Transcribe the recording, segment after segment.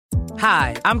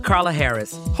Hi, I'm Carla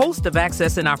Harris, host of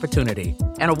Access and Opportunity,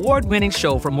 an award-winning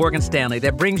show from Morgan Stanley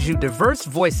that brings you diverse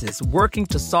voices working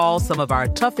to solve some of our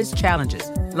toughest challenges,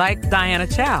 like Diana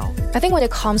Chow. I think when it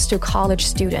comes to college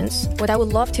students, what I would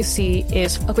love to see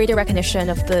is a greater recognition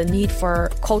of the need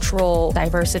for cultural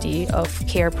diversity of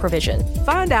care provision.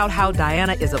 Find out how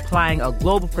Diana is applying a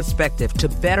global perspective to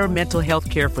better mental health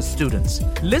care for students.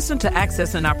 Listen to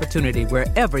Access and Opportunity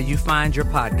wherever you find your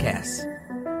podcasts.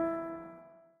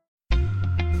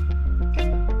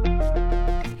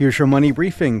 Here's your money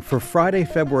briefing for Friday,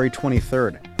 February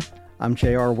 23rd. I'm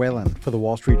J.R. Whalen for the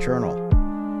Wall Street Journal.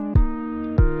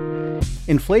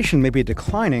 Inflation may be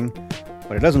declining,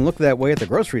 but it doesn't look that way at the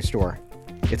grocery store.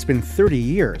 It's been 30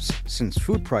 years since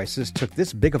food prices took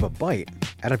this big of a bite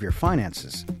out of your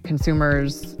finances.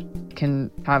 Consumers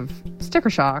can have sticker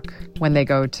shock when they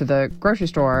go to the grocery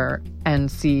store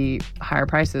and see higher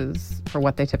prices for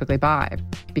what they typically buy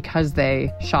because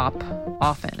they shop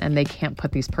often and they can't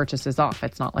put these purchases off.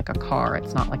 It's not like a car,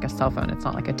 it's not like a cell phone, it's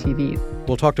not like a TV.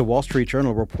 We'll talk to Wall Street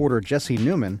Journal reporter Jesse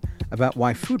Newman about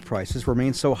why food prices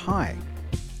remain so high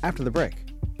after the break.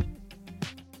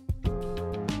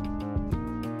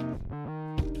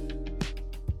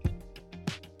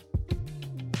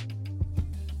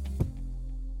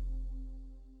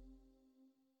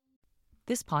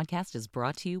 This podcast is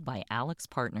brought to you by Alex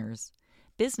Partners.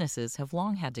 Businesses have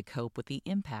long had to cope with the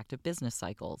impact of business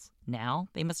cycles. Now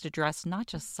they must address not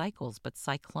just cycles, but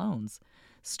cyclones.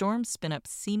 Storms spin up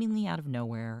seemingly out of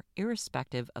nowhere,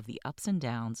 irrespective of the ups and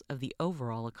downs of the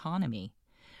overall economy.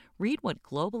 Read what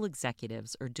global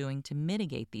executives are doing to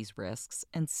mitigate these risks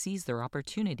and seize their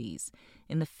opportunities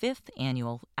in the 5th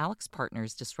annual Alex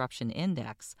Partners Disruption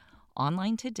Index,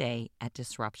 online today at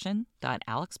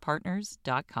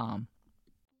disruption.alexpartners.com.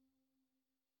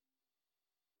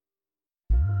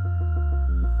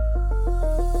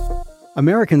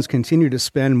 Americans continue to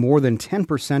spend more than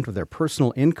 10% of their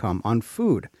personal income on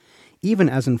food, even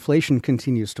as inflation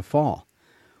continues to fall.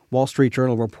 Wall Street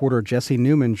Journal reporter Jesse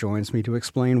Newman joins me to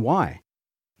explain why.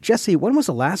 Jesse, when was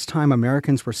the last time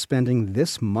Americans were spending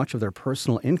this much of their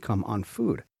personal income on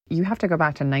food? You have to go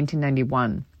back to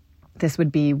 1991. This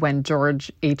would be when George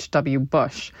H.W.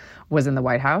 Bush was in the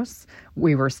White House.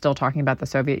 We were still talking about the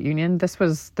Soviet Union. This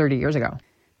was 30 years ago.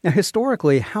 Now,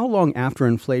 historically, how long after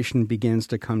inflation begins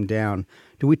to come down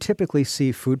do we typically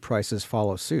see food prices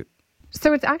follow suit?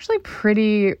 So it's actually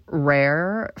pretty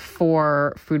rare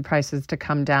for food prices to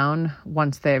come down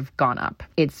once they've gone up.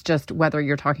 It's just whether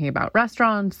you're talking about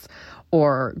restaurants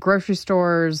or grocery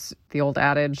stores, the old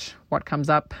adage, what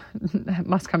comes up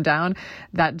must come down,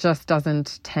 that just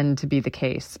doesn't tend to be the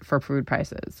case for food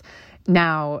prices.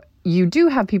 Now, you do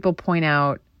have people point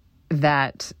out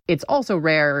that it's also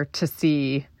rare to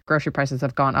see grocery prices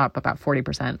have gone up about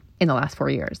 40% in the last 4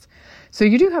 years. So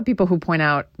you do have people who point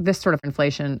out this sort of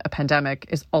inflation, a pandemic,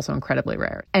 is also incredibly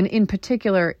rare. And in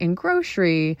particular, in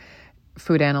grocery,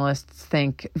 food analysts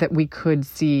think that we could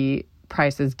see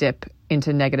prices dip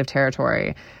into negative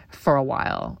territory for a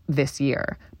while this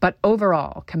year. But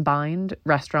overall, combined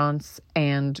restaurants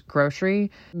and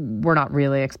grocery, we're not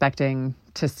really expecting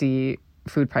to see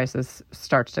food prices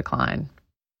start to decline.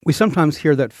 We sometimes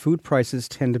hear that food prices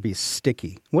tend to be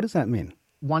sticky. What does that mean?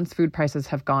 Once food prices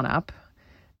have gone up,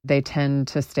 they tend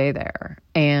to stay there.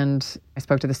 And I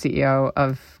spoke to the CEO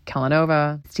of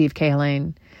Kellanova, Steve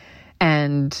Cahillane,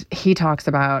 and he talks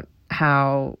about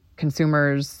how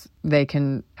consumers, they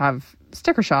can have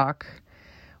sticker shock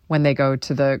when they go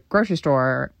to the grocery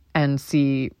store and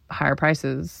see higher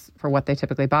prices for what they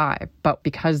typically buy. But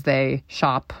because they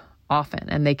shop often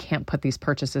and they can't put these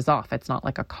purchases off. It's not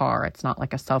like a car, it's not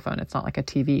like a cell phone, it's not like a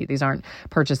TV. These aren't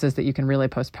purchases that you can really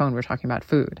postpone. We're talking about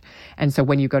food. And so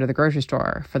when you go to the grocery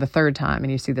store for the 3rd time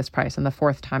and you see this price, and the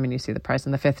 4th time and you see the price,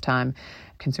 and the 5th time,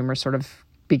 consumers sort of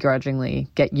begrudgingly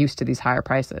get used to these higher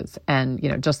prices. And,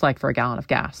 just like for a gallon of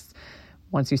gas,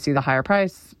 once you see the higher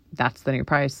price, that's the new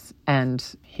price. And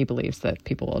he believes that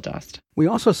people will adjust. We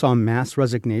also saw mass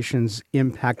resignations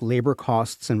impact labor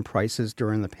costs and prices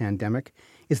during the pandemic.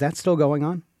 Is that still going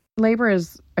on? Labor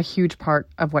is a huge part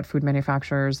of what food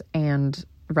manufacturers and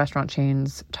restaurant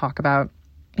chains talk about.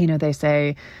 They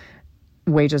say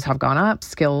wages have gone up.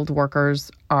 Skilled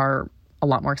workers are a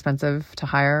lot more expensive to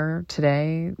hire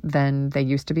today than they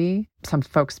used to be. Some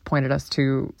folks pointed us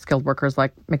to skilled workers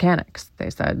like mechanics. They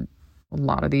said a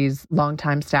lot of these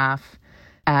longtime staff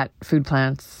at food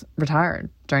plants retired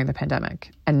during the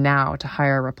pandemic. And now to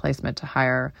hire a replacement, to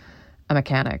hire a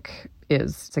mechanic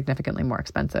is significantly more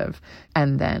expensive.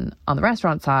 And then on the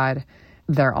restaurant side,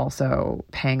 they're also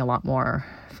paying a lot more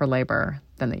for labor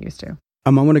than they used to.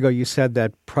 A moment ago, you said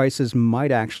that prices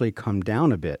might actually come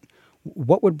down a bit.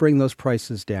 What would bring those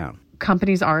prices down?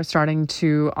 Companies are starting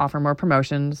to offer more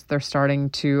promotions. They're starting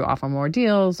to offer more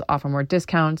deals, offer more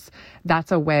discounts.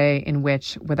 That's a way in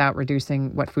which, without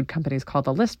reducing what food companies call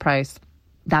the list price,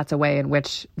 that's a way in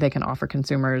which they can offer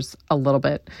consumers a little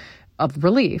bit of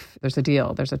relief. There's a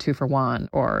deal, there's a 2-for-1,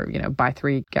 or, buy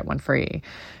 3, get 1 free.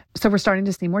 So we're starting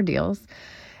to see more deals.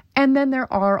 And then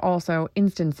there are also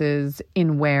instances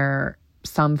in where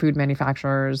some food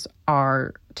manufacturers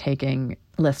are taking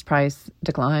list price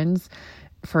declines.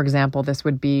 For example, this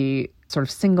would be sort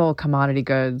of single commodity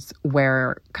goods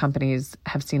where companies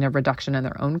have seen a reduction in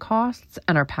their own costs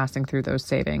and are passing through those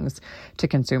savings to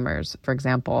consumers. For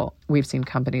example, we've seen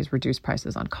companies reduce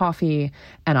prices on coffee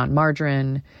and on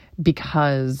margarine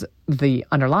because the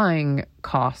underlying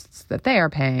costs that they are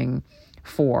paying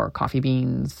for coffee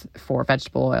beans, for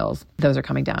vegetable oils, those are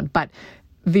coming down. But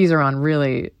these are on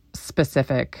really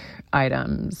specific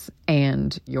items,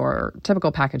 and your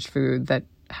typical packaged food that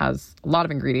has a lot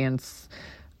of ingredients,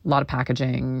 a lot of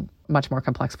packaging, much more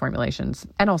complex formulations,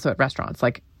 and also at restaurants.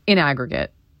 Like in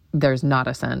aggregate, there's not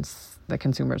a sense that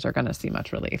consumers are going to see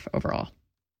much relief overall.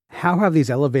 How have these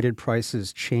elevated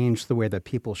prices changed the way that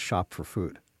people shop for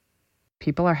food?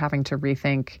 People are having to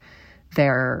rethink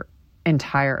their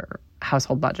entire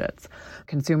household budgets.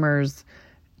 Consumers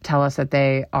tell us that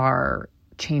they are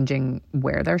changing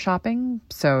where they're shopping.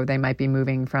 So they might be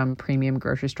moving from premium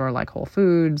grocery store like Whole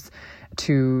Foods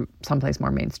to someplace more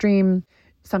mainstream.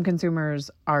 Some consumers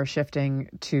are shifting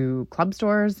to club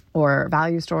stores or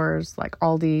value stores like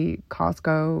Aldi,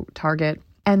 Costco, Target.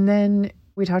 And then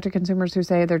we talk to consumers who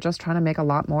say they're just trying to make a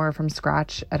lot more from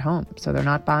scratch at home. So they're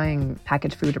not buying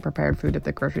packaged food or prepared food at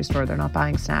the grocery store. They're not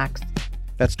buying snacks.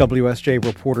 That's WSJ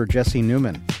reporter Jesse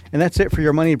Newman. And that's it for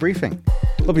your Money Briefing.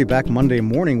 We'll be back Monday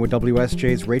morning with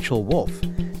WSJ's Rachel Wolf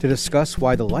to discuss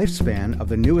why the lifespan of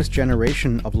the newest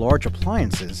generation of large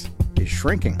appliances is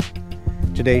shrinking.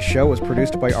 Today's show was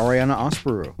produced by Ariana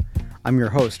Osperu. I'm your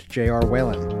host, J.R.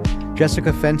 Whalen.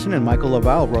 Jessica Fenton and Michael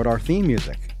Laval wrote our theme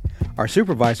music. Our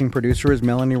supervising producer is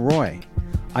Melanie Roy.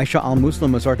 Aisha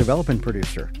Al-Muslim is our development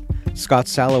producer. Scott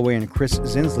Salloway and Chris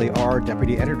Zinsley are our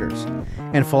deputy editors.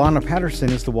 And Falana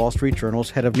Patterson is the Wall Street Journal's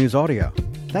head of news audio.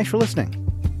 Thanks for listening.